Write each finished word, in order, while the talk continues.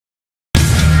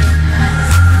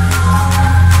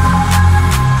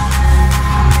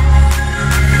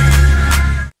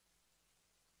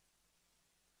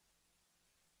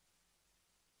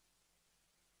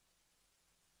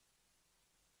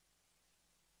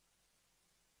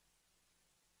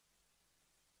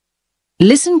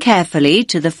Listen carefully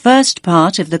to the first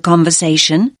part of the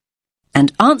conversation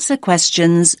and answer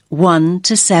questions 1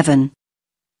 to 7.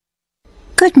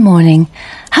 Good morning.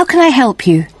 How can I help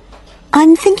you?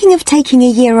 I'm thinking of taking a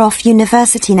year off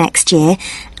university next year,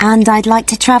 and I'd like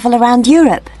to travel around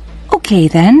Europe. Okay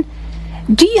then.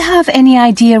 Do you have any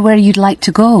idea where you'd like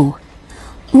to go?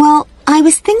 Well, I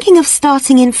was thinking of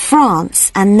starting in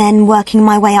France and then working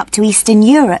my way up to Eastern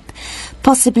Europe,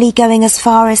 possibly going as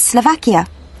far as Slovakia.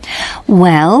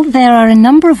 Well, there are a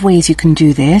number of ways you can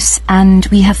do this, and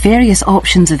we have various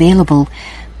options available.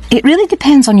 It really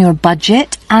depends on your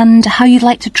budget and how you'd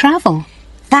like to travel.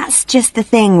 That's just the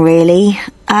thing, really.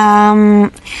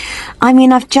 I've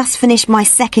just finished my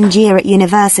second year at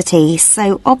university,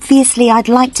 so obviously I'd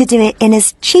like to do it in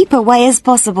as cheap a way as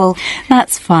possible.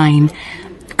 That's fine.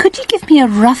 Could you give me a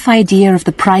rough idea of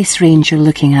the price range you're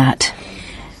looking at?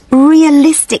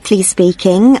 Realistically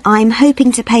speaking, I'm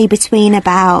hoping to pay between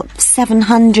about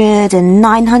 £700 and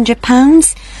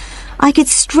 £900. I could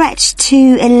stretch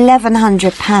to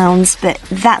 £1,100, but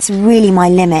that's really my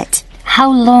limit. How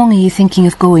long are you thinking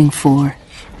of going for?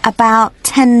 About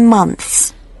 10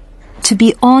 months. To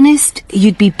be honest,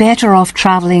 you'd be better off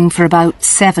travelling for about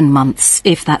 7 months,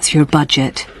 if that's your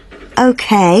budget.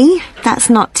 Okay, that's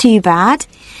not too bad.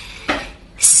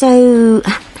 So,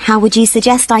 how would you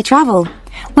suggest I travel?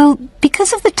 Well,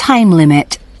 because of the time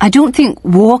limit, I don't think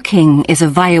walking is a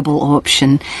viable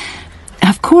option.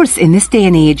 Of course, in this day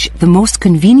and age, the most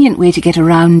convenient way to get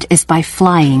around is by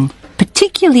flying,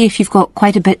 particularly if you've got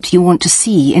quite a bit you want to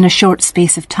see in a short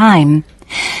space of time.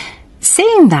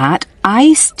 Saying that,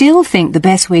 I still think the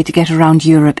best way to get around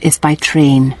Europe is by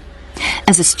train.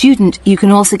 As a student, you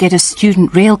can also get a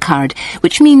student rail card,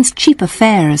 which means cheaper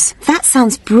fares. That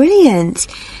sounds brilliant.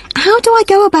 How do I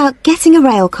go about getting a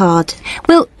rail card?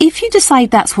 Well, if you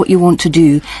decide that's what you want to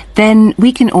do, then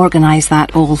we can organise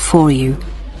that all for you.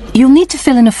 You'll need to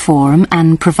fill in a form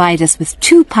and provide us with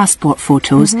 2 passport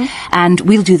photos, and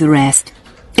we'll do the rest.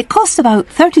 It costs about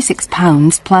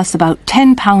 £36 plus about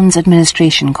 £10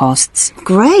 administration costs.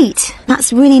 Great.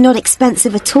 That's really not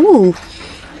expensive at all.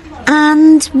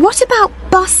 And what about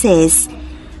buses?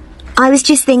 I was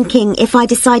just thinking if I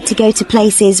decide to go to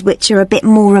places which are a bit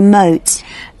more remote.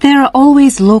 There are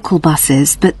always local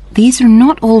buses, but these are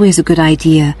not always a good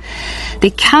idea. They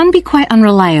can be quite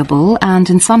unreliable and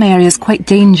in some areas quite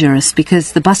dangerous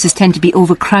because the buses tend to be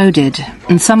overcrowded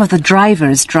and some of the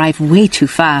drivers drive way too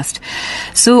fast.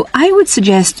 So I would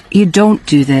suggest you don't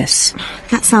do this.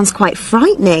 That sounds quite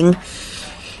frightening.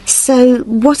 So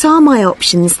what are my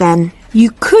options then?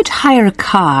 You could hire a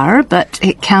car, but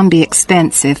it can be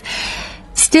expensive.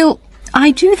 Still,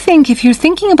 I do think if you're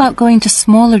thinking about going to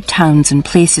smaller towns and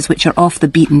places which are off the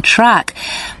beaten track,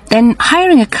 then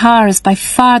hiring a car is by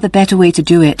far the better way to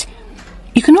do it.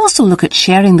 You can also look at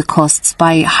sharing the costs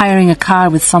by hiring a car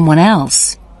with someone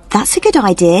else. That's a good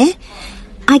idea.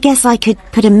 I guess I could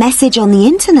put a message on the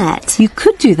internet. You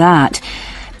could do that,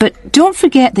 but don't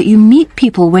forget that you meet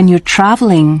people when you're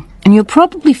travelling. And you'll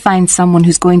probably find someone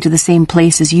who's going to the same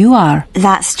place as you are.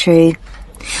 That's true.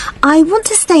 I want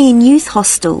to stay in youth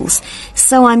hostels,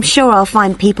 so I'm sure I'll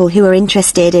find people who are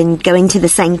interested in going to the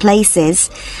same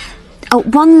places. Oh,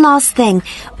 one last thing.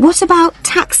 What about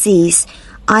taxis?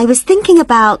 I was thinking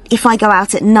about if I go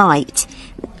out at night.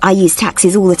 I use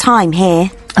taxis all the time here.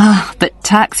 But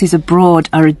taxis abroad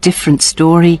are a different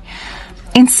story.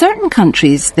 In certain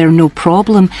countries, they're no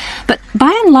problem, but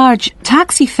by and large,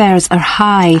 taxi fares are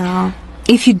high. Oh.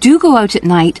 If you do go out at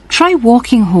night, try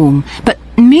walking home, but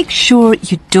make sure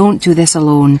you don't do this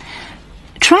alone.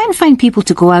 Try and find people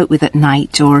to go out with at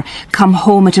night or come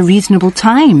home at a reasonable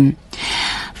time.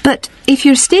 But if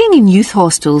you're staying in youth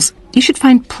hostels, you should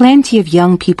find plenty of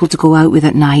young people to go out with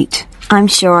at night. I'm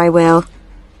sure I will.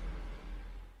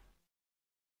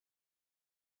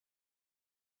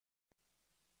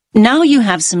 Now you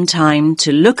have some time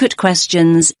to look at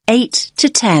questions 8 to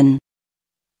 10.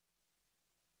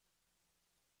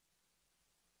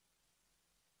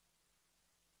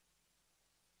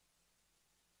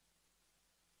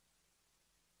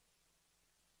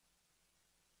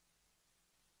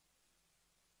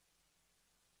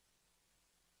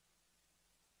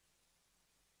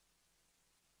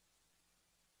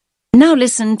 Now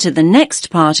listen to the next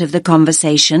part of the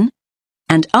conversation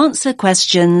and answer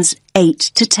questions 8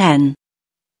 to 10.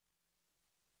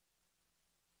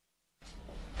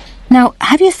 Now,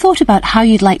 have you thought about how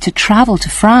you'd like to travel to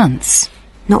France?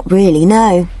 Not really,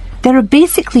 no. There are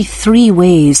basically 3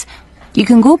 ways. You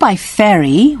can go by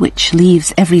ferry, which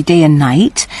leaves every day and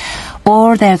night,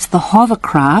 or there's the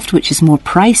hovercraft, which is more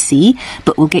pricey,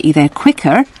 but will get you there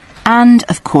quicker, and,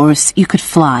 of course, you could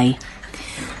fly.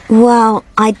 Well,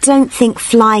 I don't think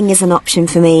flying is an option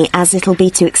for me, as it'll be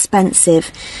too expensive.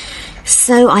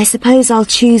 So I suppose I'll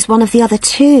choose one of the other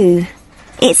two.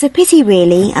 It's a pity,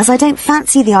 really, as I don't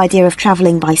fancy the idea of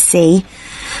travelling by sea.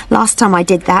 Last time I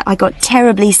did that, I got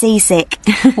terribly seasick.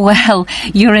 Well,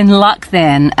 you're in luck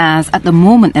then, as at the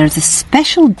moment there's a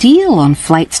special deal on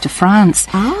flights to France.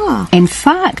 Ah. In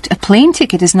fact, a plane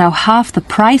ticket is now half the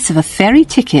price of a ferry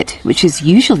ticket, which is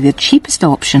usually the cheapest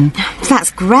option.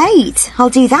 That's great. I'll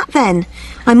do that then.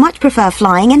 I much prefer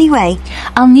flying anyway.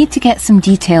 I'll need to get some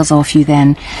details off you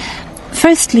then.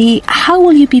 Firstly, how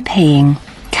will you be paying?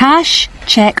 Cash,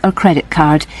 cheque or credit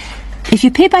card? If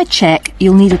you pay by cheque,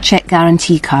 you'll need a cheque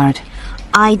guarantee card.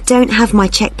 I don't have my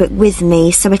chequebook with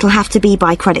me, so it'll have to be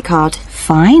by credit card.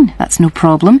 Fine, that's no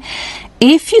problem.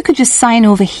 If you could just sign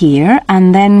over here,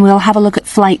 and then we'll have a look at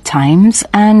flight times,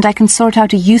 and I can sort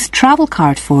out a youth travel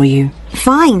card for you.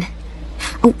 Fine.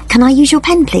 Oh, can I use your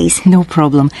pen, please? No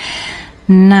problem.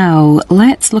 Now,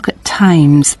 let's look at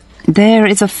times. There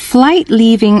is a flight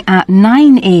leaving at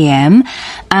 9 a.m.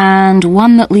 and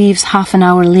one that leaves half an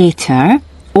hour later,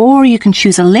 or you can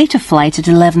choose a later flight at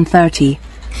 11:30.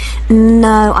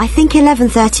 No, I think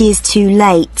 11:30 is too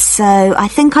late, so I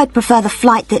think I'd prefer the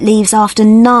flight that leaves after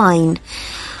 9.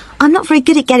 I'm not very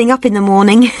good at getting up in the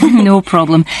morning. No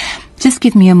problem. Just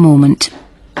give me a moment.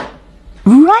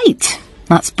 Right,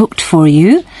 that's booked for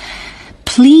you.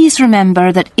 Please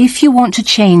remember that if you want to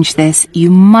change this, you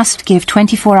must give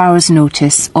 24 hours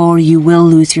notice or you will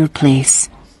lose your place.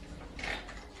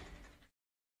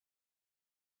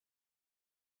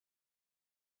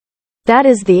 That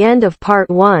is the end of part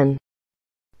 1.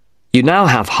 You now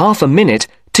have half a minute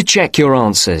to check your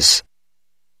answers.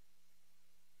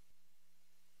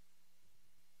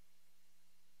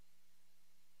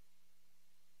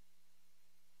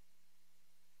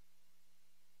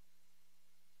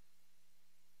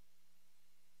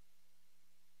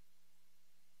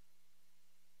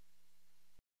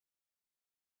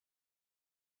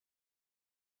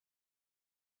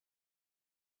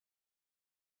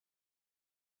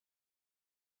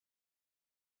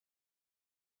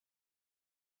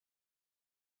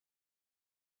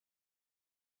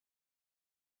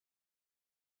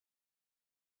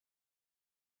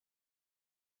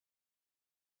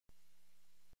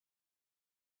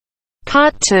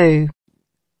 Part 2.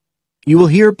 You will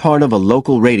hear part of a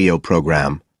local radio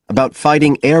program about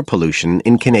fighting air pollution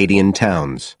in Canadian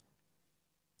towns.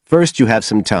 First, you have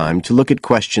some time to look at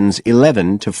questions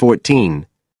 11 to 14.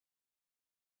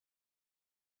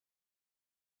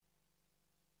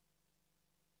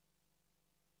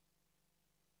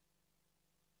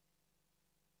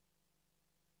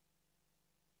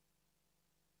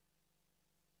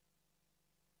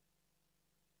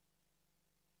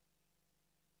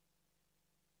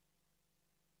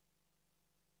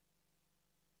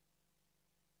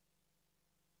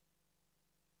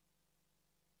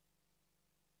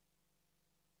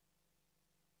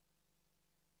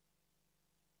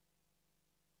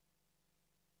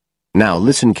 Now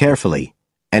listen carefully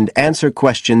and answer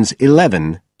questions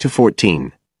 11 to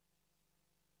 14.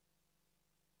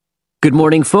 Good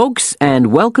morning, folks,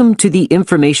 and welcome to the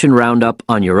Information Roundup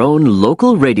on your own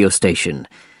local radio station.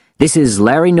 This is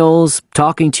Larry Knowles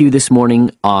talking to you this morning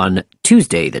on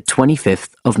Tuesday, the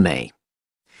 25th of May.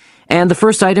 And the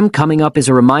first item coming up is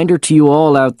a reminder to you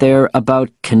all out there about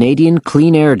Canadian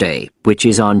Clean Air Day, which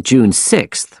is on June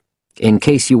 6th. In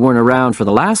case you weren't around for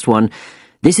the last one,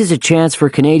 this is a chance for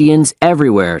Canadians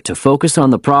everywhere to focus on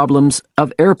the problems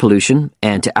of air pollution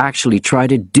and to actually try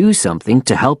to do something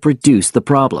to help reduce the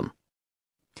problem.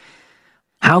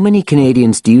 How many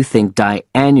Canadians do you think die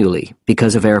annually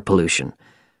because of air pollution?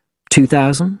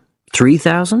 2,000?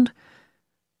 3,000?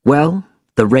 Well,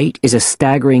 the rate is a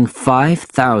staggering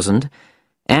 5,000,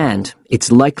 and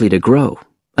it's likely to grow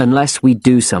unless we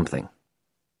do something.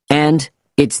 And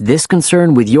it's this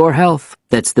concern with your health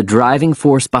that's the driving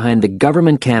force behind the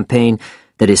government campaign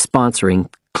that is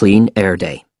sponsoring Clean Air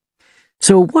Day.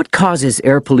 So what causes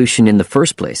air pollution in the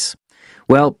first place?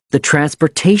 Well, the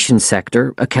transportation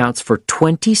sector accounts for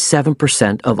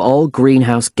 27% of all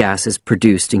greenhouse gases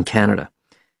produced in Canada.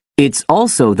 It's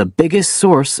also the biggest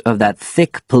source of that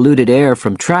thick, polluted air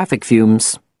from traffic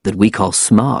fumes that we call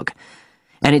smog.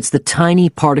 And it's the tiny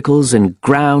particles and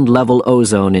ground-level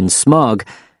ozone in smog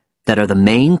that are the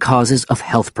main causes of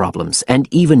health problems and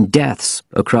even deaths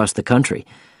across the country.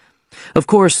 Of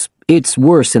course, it's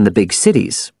worse in the big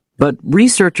cities, but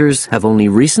researchers have only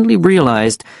recently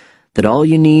realized that all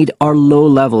you need are low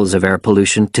levels of air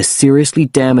pollution to seriously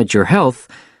damage your health,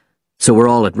 so we're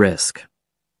all at risk.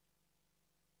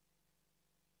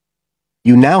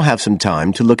 You now have some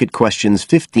time to look at questions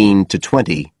 15 to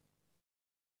 20.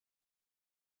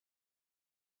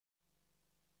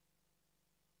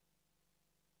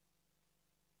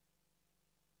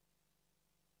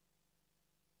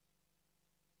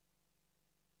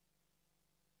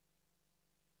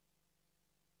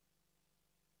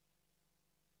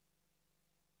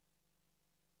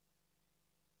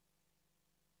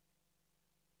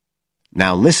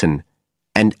 Now listen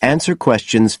and answer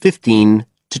questions 15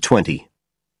 to 20.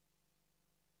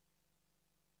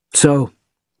 So,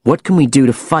 what can we do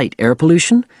to fight air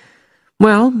pollution?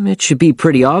 Well, it should be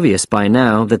pretty obvious by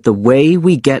now that the way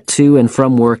we get to and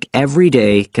from work every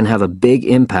day can have a big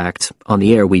impact on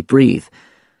the air we breathe.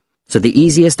 So the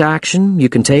easiest action you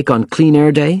can take on Clean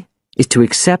Air Day is to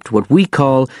accept what we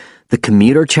call the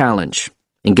commuter challenge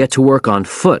and get to work on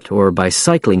foot or by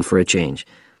cycling for a change.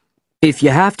 If you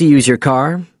have to use your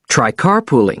car, try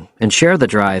carpooling and share the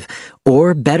drive,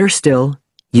 or better still,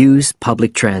 use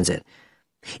public transit.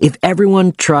 If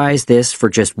everyone tries this for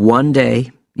just one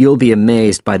day, you'll be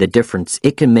amazed by the difference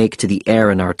it can make to the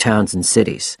air in our towns and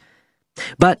cities.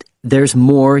 But there's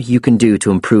more you can do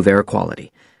to improve air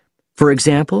quality. For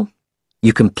example,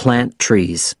 you can plant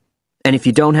trees. And if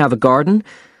you don't have a garden,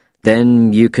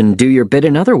 then you can do your bit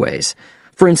in other ways.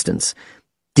 For instance,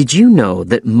 did you know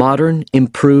that modern,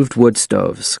 improved wood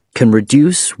stoves can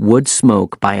reduce wood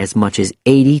smoke by as much as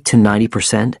 80 to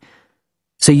 90%?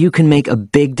 So you can make a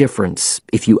big difference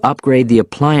if you upgrade the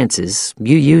appliances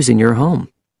you use in your home.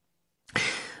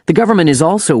 The government is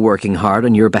also working hard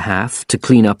on your behalf to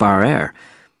clean up our air.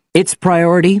 Its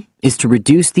priority is to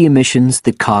reduce the emissions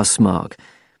that cause smog,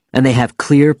 and they have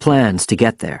clear plans to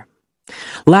get there.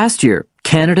 Last year,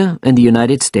 Canada and the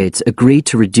United States agreed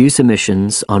to reduce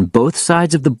emissions on both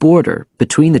sides of the border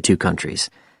between the two countries,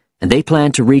 and they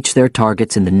plan to reach their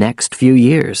targets in the next few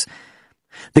years.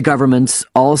 The government's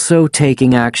also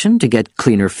taking action to get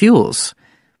cleaner fuels.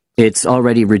 It's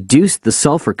already reduced the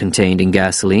sulfur contained in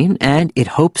gasoline, and it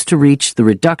hopes to reach the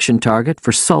reduction target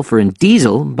for sulfur in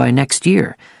diesel by next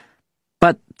year.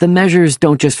 But the measures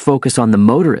don't just focus on the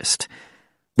motorist.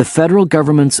 The federal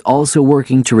government's also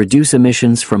working to reduce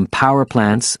emissions from power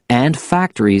plants and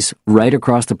factories right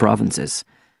across the provinces.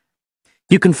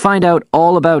 You can find out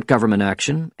all about government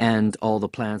action and all the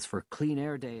plans for Clean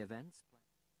Air Day events.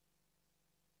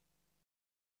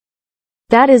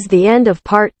 That is the end of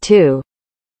part 2.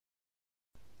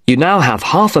 You now have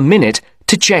half a minute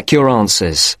to check your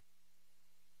answers.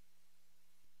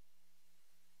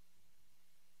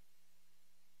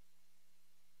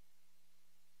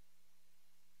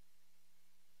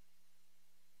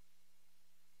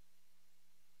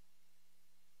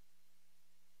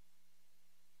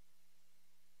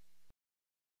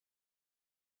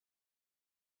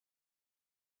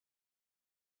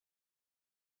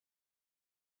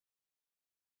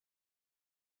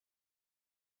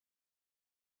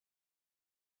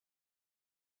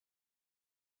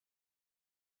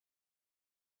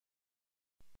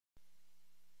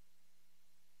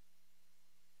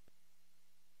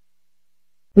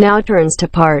 Now turns to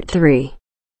part 3.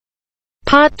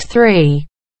 Part 3.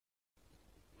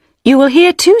 You will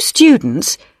hear two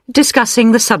students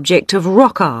discussing the subject of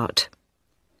rock art.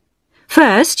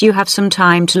 First, you have some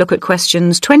time to look at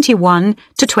questions 21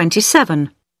 to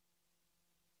 27.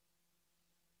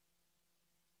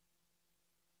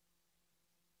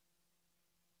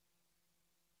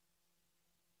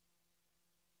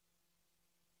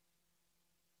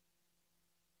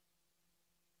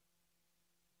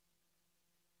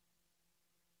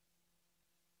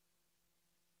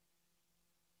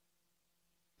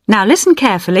 Now listen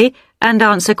carefully and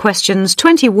answer questions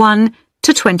 21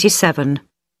 to 27.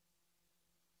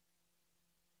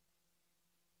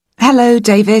 Hello,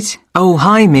 David. Oh,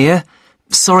 hi, Mia.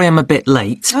 Sorry I'm a bit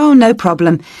late. Oh, no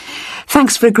problem.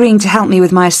 Thanks for agreeing to help me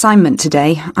with my assignment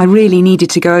today. I really needed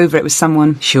to go over it with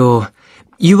someone. Sure.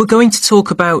 You were going to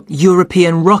talk about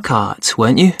European rock art,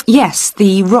 weren't you? Yes,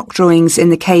 the rock drawings in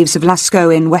the caves of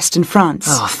Lascaux in western France.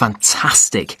 Oh,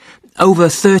 fantastic. Over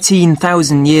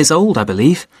 13,000 years old, I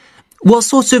believe. What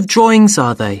sort of drawings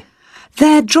are they?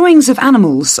 They're drawings of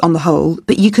animals on the whole,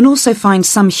 but you can also find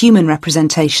some human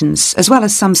representations, as well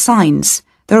as some signs.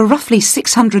 There are roughly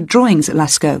 600 drawings at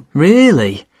Lascaux.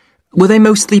 Really? Were they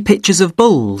mostly pictures of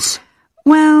bulls?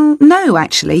 Well, no,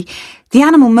 actually. The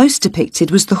animal most depicted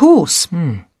was the horse.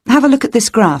 Have a look at this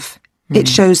graph. It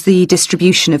shows the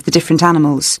distribution of the different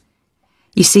animals.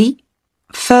 You see,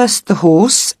 first the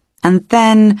horse, and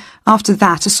then, after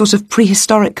that, a sort of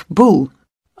prehistoric bull.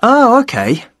 Oh,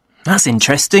 OK. That's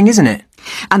interesting, isn't it?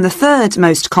 And the third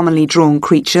most commonly drawn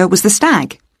creature was the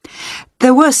stag.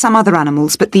 There were some other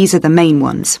animals, but these are the main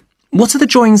ones. What are the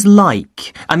drawings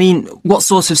like? I mean, what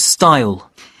sort of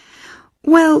style?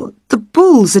 Well, the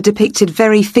bulls are depicted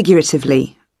very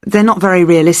figuratively. They're not very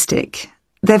realistic.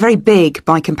 They're very big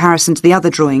by comparison to the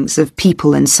other drawings of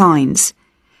people and signs.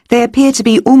 They appear to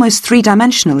be almost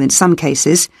three-dimensional in some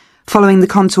cases, following the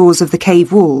contours of the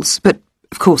cave walls, but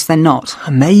of course they're not.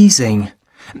 Amazing.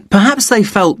 Perhaps they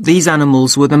felt these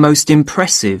animals were the most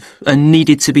impressive and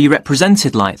needed to be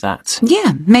represented like that.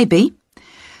 Yeah, maybe.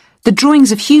 The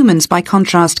drawings of humans, by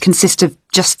contrast, consist of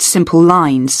just simple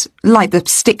lines, like the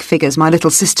stick figures my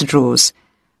little sister draws.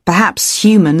 Perhaps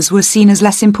humans were seen as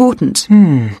less important.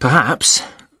 Perhaps.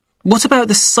 What about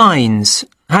the signs?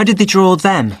 How did they draw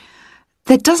them?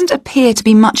 There doesn't appear to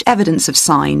be much evidence of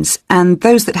signs, and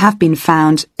those that have been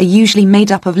found are usually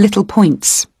made up of little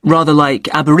points. Rather like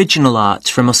Aboriginal art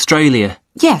from Australia.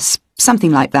 Yes, something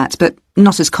like that, but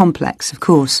not as complex, of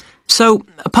course. So,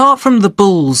 apart from the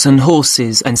bulls and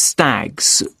horses and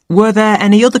stags, were there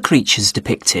any other creatures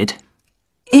depicted?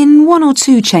 In one or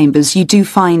two chambers you do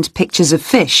find pictures of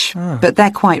fish, but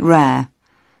they're quite rare.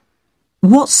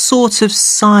 What sort of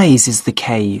size is the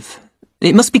cave?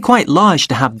 It must be quite large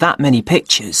to have that many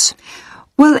pictures.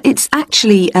 Well, it's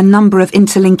actually a number of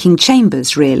interlinking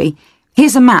chambers, really.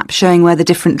 Here's a map showing where the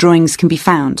different drawings can be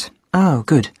found. Oh,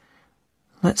 good.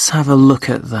 Let's have a look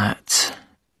at that.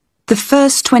 The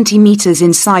first 20 metres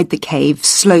inside the cave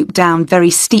slope down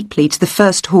very steeply to the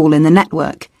first hall in the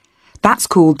network. That's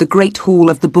called the Great Hall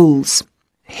of the Bulls.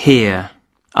 Here.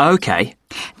 OK.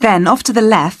 Then, off to the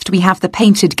left, we have the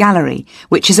Painted Gallery,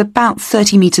 which is about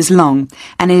 30 metres long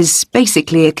and is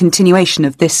basically a continuation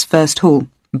of this first hall.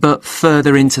 But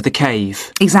further into the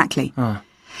cave. Exactly.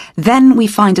 Then we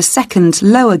find a second,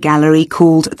 lower gallery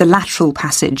called the Lateral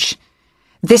Passage.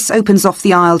 This opens off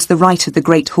the aisle to the right of the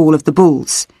Great Hall of the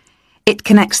Bulls. It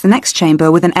connects the next chamber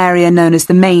with an area known as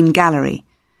the Main Gallery.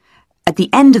 At the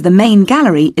end of the Main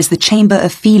Gallery is the Chamber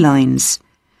of Felines.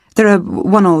 There are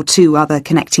one or two other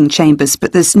connecting chambers,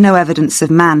 but there's no evidence of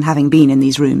man having been in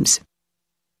these rooms.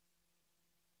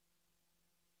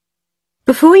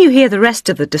 Before you hear the rest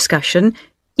of the discussion,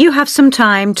 you have some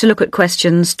time to look at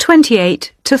questions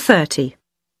 28 to 30.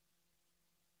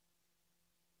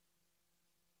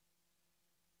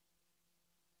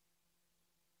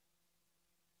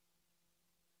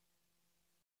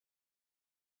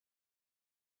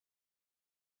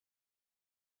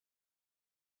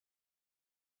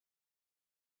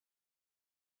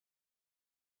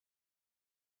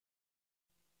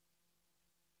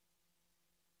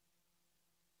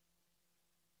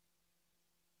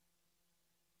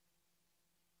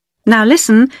 Now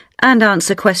listen and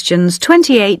answer questions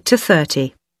 28 to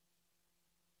 30.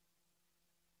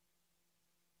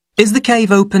 Is the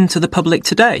cave open to the public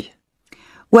today?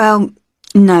 Well,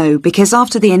 no, because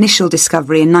after the initial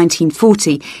discovery in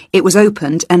 1940, it was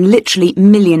opened and literally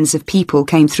millions of people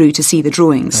came through to see the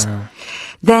drawings.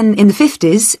 Then, in the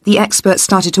 50s, the experts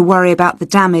started to worry about the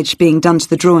damage being done to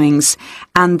the drawings,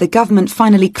 and the government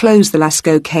finally closed the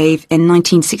Lascaux cave in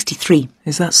 1963.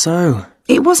 Is that so?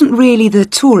 It wasn't really the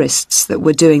tourists that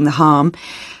were doing the harm,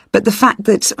 but the fact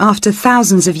that after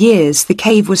thousands of years the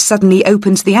cave was suddenly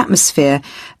open to the atmosphere,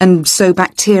 and so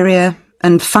bacteria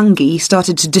and fungi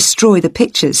started to destroy the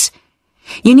pictures.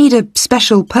 You need a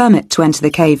special permit to enter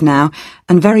the cave now,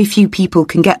 and very few people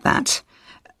can get that,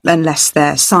 unless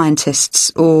they're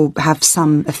scientists or have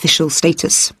some official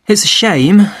status. It's a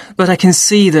shame, but I can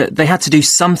see that they had to do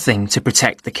something to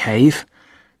protect the cave.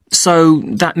 So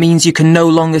that means you can no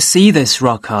longer see this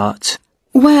rock art?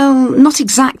 Well, not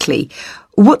exactly.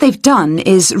 What they've done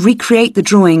is recreate the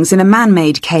drawings in a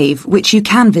man-made cave, which you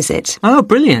can visit. Oh,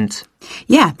 brilliant.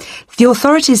 Yeah, the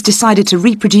authorities decided to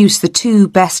reproduce the two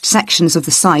best sections of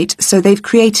the site, so they've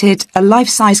created a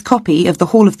life-size copy of the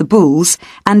Hall of the Bulls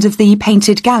and of the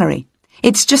Painted Gallery.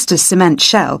 It's just a cement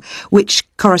shell, which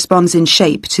corresponds in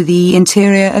shape to the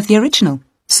interior of the original.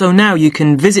 So now you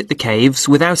can visit the caves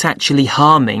without actually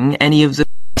harming any of the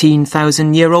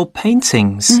 15,000-year-old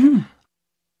paintings.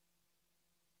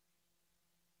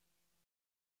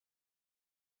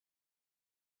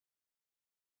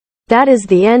 That is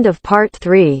the end of part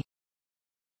 3.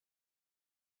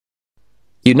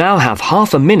 You now have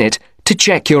half a minute to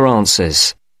check your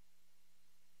answers.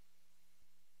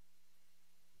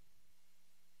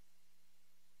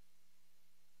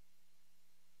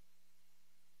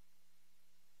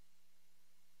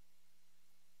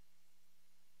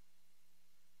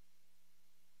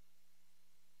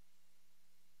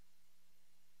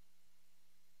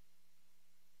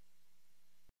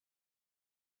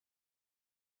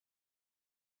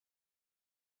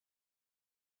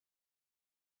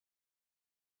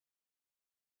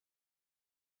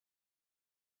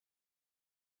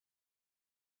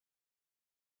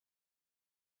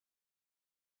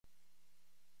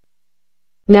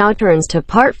 Now turns to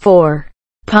part 4.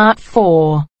 Part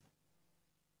 4.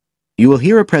 You will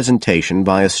hear a presentation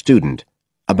by a student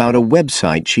about a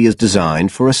website she has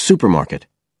designed for a supermarket.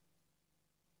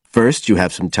 First, you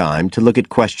have some time to look at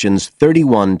questions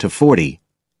 31 to 40.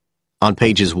 on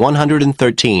pages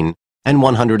 113 and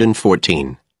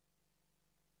 114.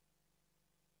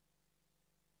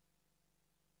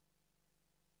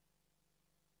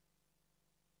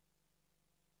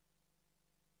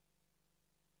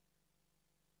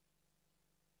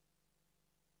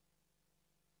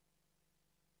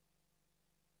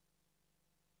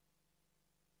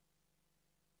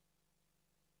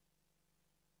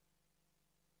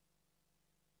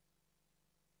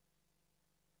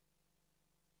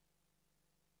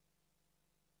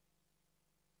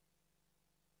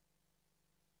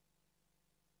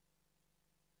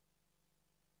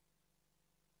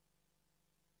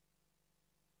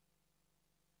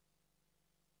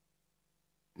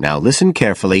 Now listen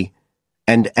carefully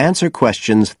and answer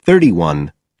questions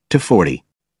 31 to 40.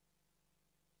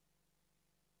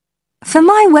 For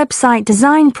my website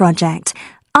design project,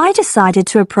 I decided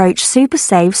to approach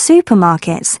SuperSave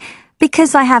supermarkets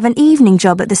because I have an evening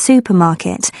job at the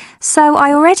supermarket, so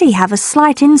I already have a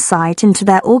slight insight into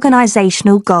their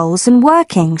organisational goals and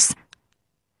workings.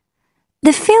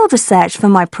 The field research for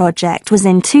my project was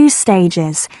in 2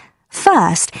 stages.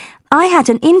 First, I had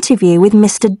an interview with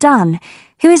Mr. Dunn,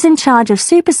 who is in charge of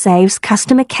SuperSave's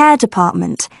customer care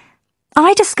department.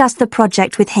 I discussed the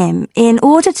project with him in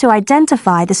order to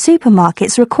identify the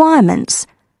supermarket's requirements.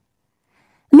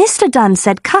 Mr. Dunn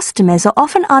said customers are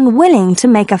often unwilling to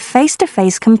make a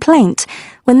face-to-face complaint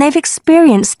when they've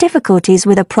experienced difficulties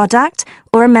with a product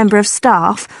or a member of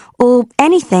staff or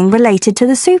anything related to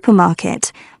the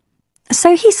supermarket.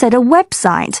 So he said a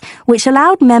website which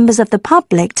allowed members of the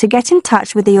public to get in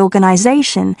touch with the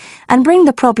organisation and bring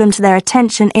the problem to their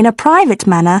attention in a private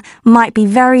manner might be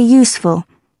very useful,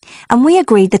 and we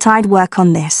agreed that I'd work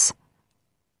on this.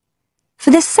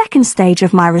 For the second stage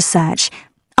of my research,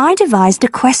 I devised a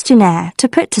questionnaire to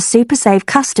put to SuperSave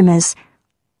customers.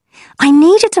 I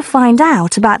needed to find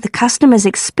out about the customers'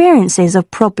 experiences of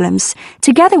problems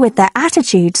together with their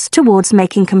attitudes towards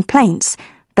making complaints,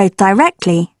 both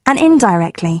directly and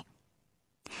indirectly.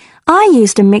 I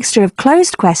used a mixture of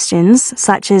closed questions,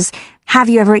 such as, have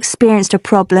you ever experienced a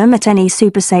problem at any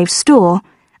SuperSave store?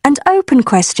 And open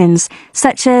questions,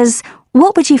 such as,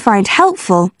 what would you find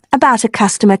helpful about a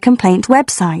customer complaint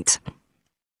website?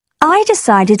 I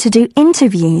decided to do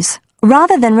interviews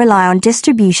rather than rely on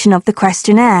distribution of the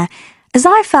questionnaire, as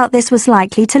I felt this was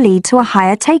likely to lead to a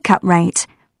higher take-up rate.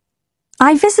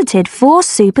 I visited 4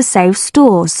 SuperSave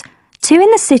stores, 2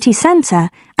 in the city centre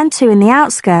and 2 in the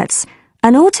outskirts,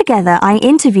 and altogether I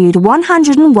interviewed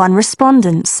 101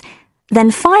 respondents. Then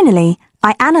finally,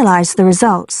 I analysed the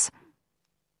results.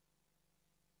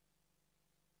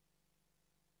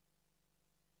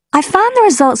 I found the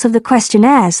results of the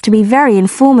questionnaires to be very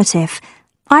informative.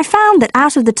 I found that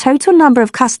out of the total number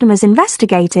of customers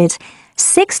investigated,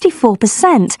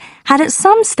 64% had at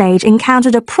some stage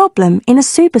encountered a problem in a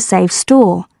SuperSave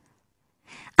store.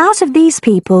 Out of these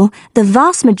people, the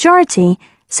vast majority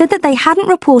said that they hadn't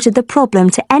reported the problem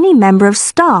to any member of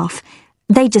staff.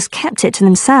 They just kept it to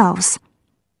themselves.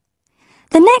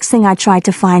 The next thing I tried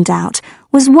to find out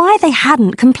was why they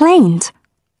hadn't complained.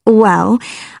 Well,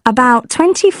 about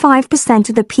 25%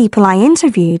 of the people I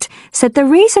interviewed said the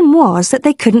reason was that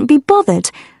they couldn't be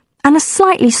bothered, and a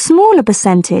slightly smaller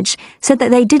percentage said that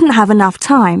they didn't have enough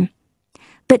time.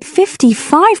 But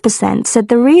 55% said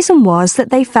the reason was that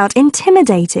they felt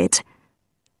intimidated.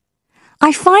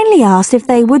 I finally asked if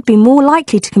they would be more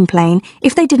likely to complain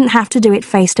if they didn't have to do it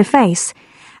face-to-face,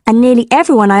 and nearly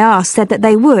everyone I asked said that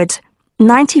they would,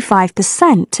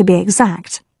 95% to be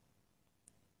exact.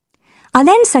 I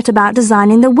then set about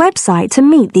designing the website to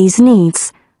meet these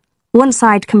needs. Once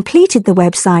I'd completed the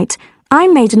website, I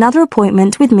made another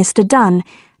appointment with Mr. Dunn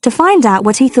to find out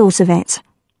what he thought of it.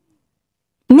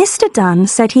 Mr. Dunn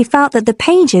said he felt that the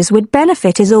pages would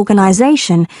benefit his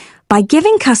organisation by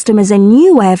giving customers a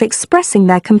new way of expressing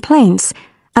their complaints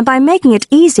and by making it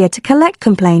easier to collect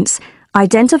complaints,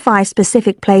 identify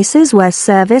specific places where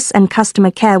service and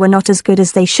customer care were not as good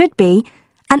as they should be,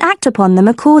 and act upon them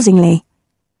accordingly.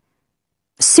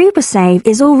 SuperSave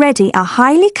is already a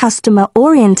highly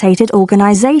customer-orientated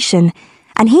organisation,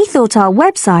 and he thought our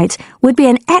website would be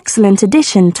an excellent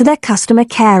addition to their customer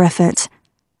care effort.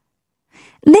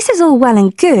 This is all well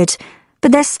and good,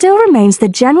 but there still remains the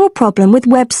general problem with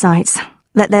websites,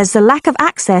 that there's the lack of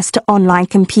access to online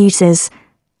computers.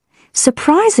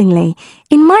 Surprisingly,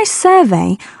 in my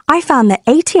survey, I found that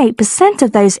 88%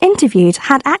 of those interviewed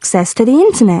had access to the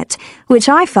internet, which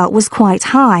I felt was quite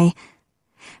high.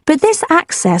 But this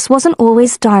access wasn't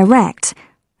always direct.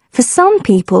 For some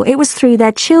people, it was through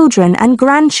their children and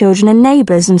grandchildren and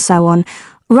neighbours and so on,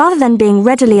 rather than being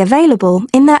readily available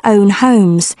in their own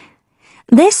homes.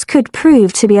 This could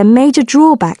prove to be a major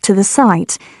drawback to the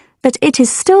site, but it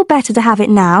is still better to have it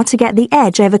now to get the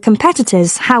edge over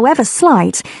competitors, however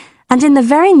slight, and in the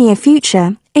very near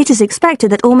future, it is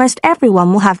expected that almost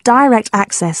everyone will have direct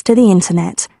access to the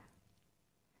internet.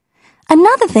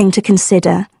 Another thing to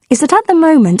consider is that at the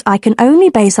moment I can only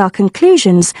base our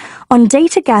conclusions on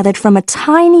data gathered from a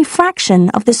tiny fraction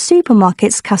of the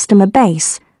supermarket's customer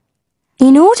base.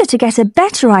 In order to get a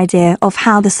better idea of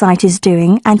how the site is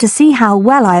doing and to see how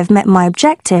well I have met my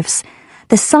objectives,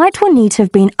 the site will need to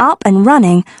have been up and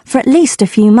running for at least a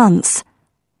few months.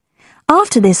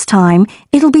 After this time,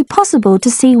 it'll be possible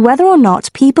to see whether or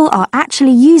not people are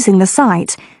actually using the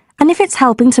site and if it's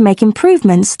helping to make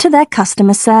improvements to their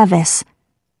customer service.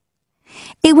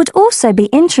 It would also be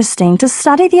interesting to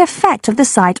study the effect of the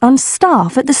site on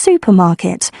staff at the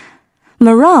supermarket.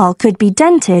 Morale could be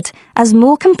dented as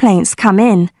more complaints come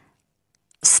in.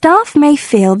 Staff may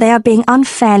feel they are being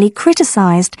unfairly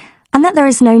criticised and that there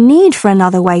is no need for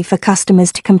another way for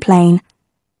customers to complain.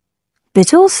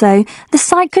 But also, the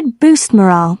site could boost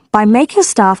morale by making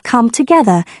staff come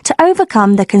together to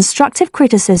overcome the constructive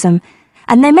criticism,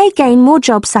 and they may gain more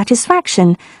job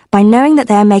satisfaction by knowing that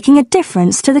they are making a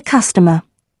difference to the customer.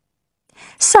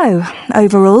 So,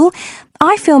 overall,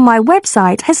 I feel my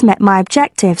website has met my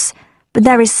objectives, but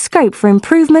there is scope for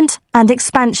improvement and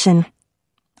expansion.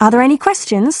 Are there any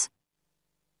questions?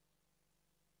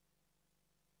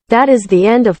 That is the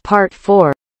end of part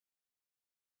 4.